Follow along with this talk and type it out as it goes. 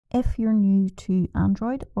If you're new to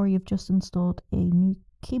Android or you've just installed a new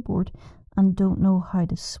keyboard and don't know how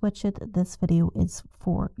to switch it, this video is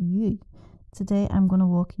for you. Today I'm going to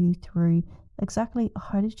walk you through exactly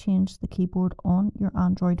how to change the keyboard on your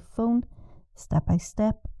Android phone, step by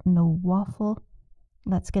step, no waffle.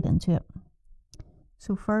 Let's get into it.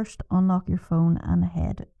 So first, unlock your phone and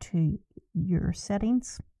head to your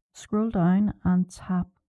settings. Scroll down and tap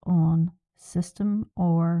on System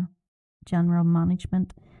or General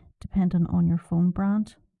Management, depending on your phone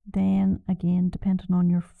brand. Then again, depending on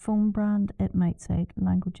your phone brand, it might say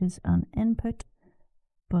Languages and Input,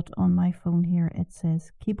 but on my phone here it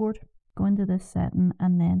says Keyboard. Go into this setting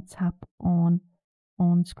and then tap on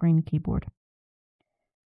On-Screen Keyboard.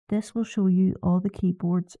 This will show you all the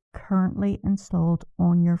keyboards currently installed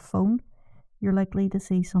on your phone. You're likely to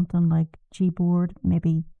see something like Gboard,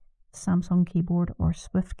 maybe Samsung Keyboard or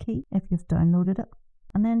SwiftKey if you've downloaded it.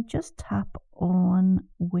 And then just tap on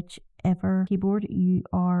whichever keyboard you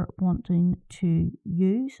are wanting to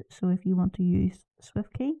use. So if you want to use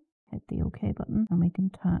SwiftKey, hit the OK button and we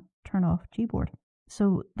can turn off Gboard.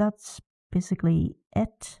 So that's basically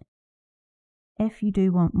it. If you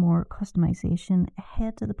do want more customization,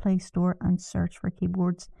 head to the Play Store and search for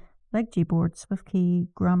keyboards like Gboard, SwiftKey,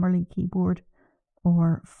 Grammarly Keyboard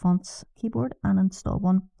or Fonts Keyboard and install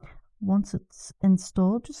one. Once it's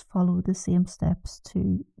installed, just follow the same steps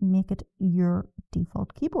to make it your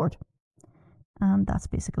default keyboard. And that's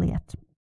basically it.